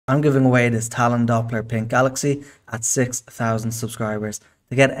I'm giving away this Talon Doppler Pink Galaxy at 6,000 subscribers.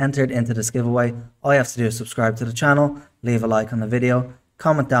 To get entered into this giveaway, all you have to do is subscribe to the channel, leave a like on the video,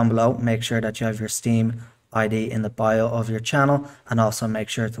 comment down below, make sure that you have your Steam ID in the bio of your channel, and also make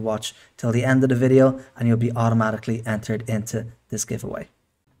sure to watch till the end of the video and you'll be automatically entered into this giveaway.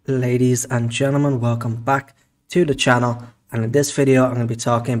 Ladies and gentlemen, welcome back to the channel, and in this video I'm going to be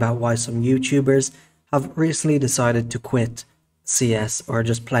talking about why some YouTubers have recently decided to quit CS or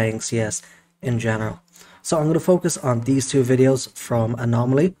just playing CS in general. So I'm going to focus on these two videos from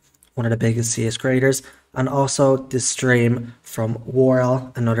Anomaly, one of the biggest CS creators, and also this stream from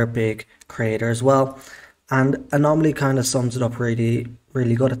Warl, another big creator as well. And Anomaly kind of sums it up really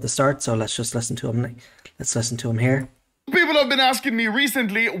good at the start, so let's just listen to him. Let's listen to him here. People have been asking me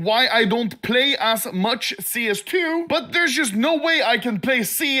recently why I don't play as much CS2, but there's just no way I can play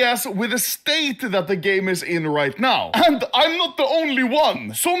CS with the state that the game is in right now. And I'm not the only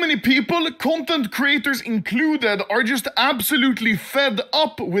one. So many people, content creators included, are just absolutely fed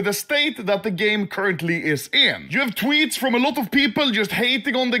up with the state that the game currently is in. You have tweets from a lot of people just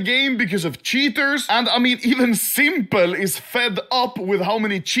hating on the game because of cheaters, and I mean even Simple is fed up with how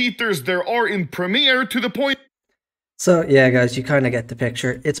many cheaters there are in Premiere, to the point. So yeah guys, you kind of get the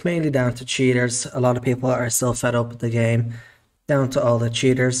picture. It's mainly down to cheaters. A lot of people are still fed up with the game, down to all the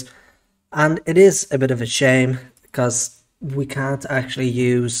cheaters. And it is a bit of a shame because we can't actually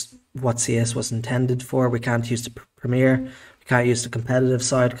use what CS was intended for. We can't use the Premiere. We can't use the competitive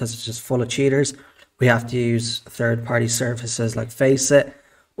side because it's just full of cheaters. We have to use third-party services like Faceit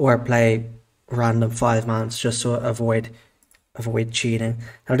or play random 5-mans just to avoid cheating.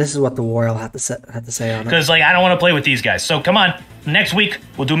 Now this is what the Warl had to say on it. Because like I don't want to play with these guys. So come on, next week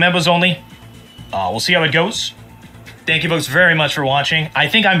we'll do members only. We'll see how it goes. Thank you folks very much for watching. I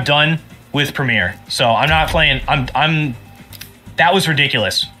think I'm done with Premiere, so I'm not playing. I'm. That was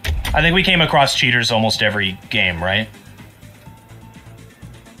ridiculous. I think we came across cheaters almost every game, right?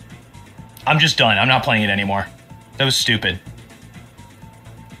 I'm just done. I'm not playing it anymore. That was stupid.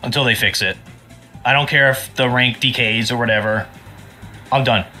 Until they fix it. I don't care if the rank decays or whatever. I'm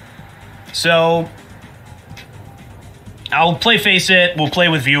done. So, I'll play Faceit, we'll play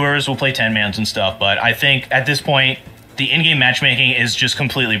with viewers, we'll play 10-mans and stuff, but I think at this point, the in-game matchmaking is just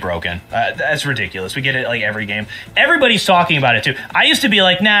completely broken. That's ridiculous. We get it like every game. Everybody's talking about it too. I used to be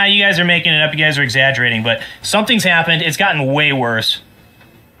like, nah, you guys are making it up, you guys are exaggerating, but something's happened, it's gotten way worse.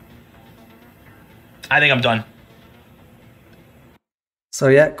 I think I'm done. So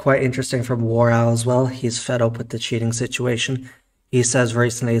yeah, quite interesting from Warl as well. He's fed up with the cheating situation. He says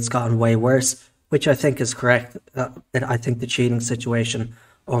recently it's gotten way worse, which I think is correct. I think the cheating situation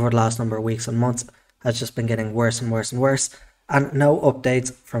over the last number of weeks and months has just been getting worse and worse and worse. And no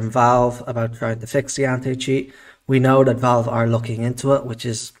updates from Valve about trying to fix the anti-cheat. We know that Valve are looking into it, which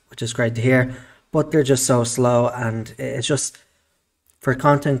is great to hear, but they're just so slow, and it's just for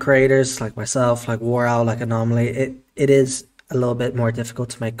content creators like myself, like Warl, like Anomaly, it is a little bit more difficult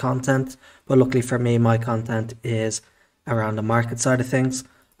to make content, but luckily for me, my content is around the market side of things.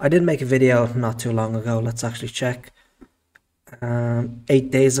 I did make a video not too long ago, let's actually check,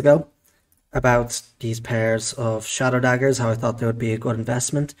 8 days ago, about these pairs of shadow daggers, how I thought they would be a good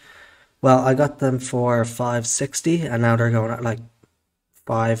investment. Well, I got them for $560 and now they're going at like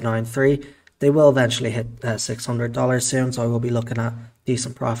 $593. They will eventually hit $600 soon, so I will be looking at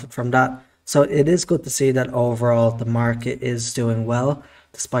decent profit from that. So it is good to see that overall the market is doing well,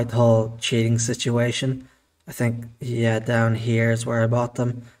 despite the whole cheating situation. I think, yeah, down here is where I bought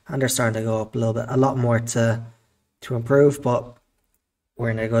them, and they're starting to go up a little bit. A lot more to improve, but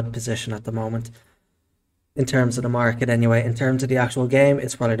we're in a good position at the moment. In terms of the market anyway, in terms of the actual game,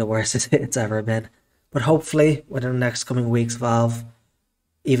 it's probably the worst it's ever been. But hopefully, within the next coming weeks, Valve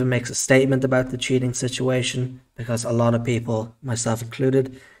even makes a statement about the cheating situation, because a lot of people, myself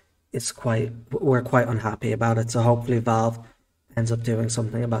included, we're quite unhappy about it. So hopefully Valve ends up doing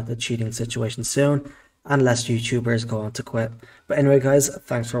something about the cheating situation soon, and less YouTubers go on to quit. But anyway guys,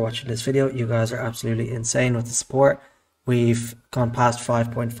 thanks for watching this video. You guys are absolutely insane with the support. We've gone past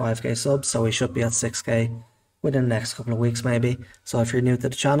 5.5k subs, so we should be at 6k within the next couple of weeks maybe. So if you're new to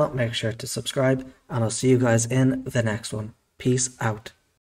the channel, make sure to subscribe, and I'll see you guys in the next one. Peace out.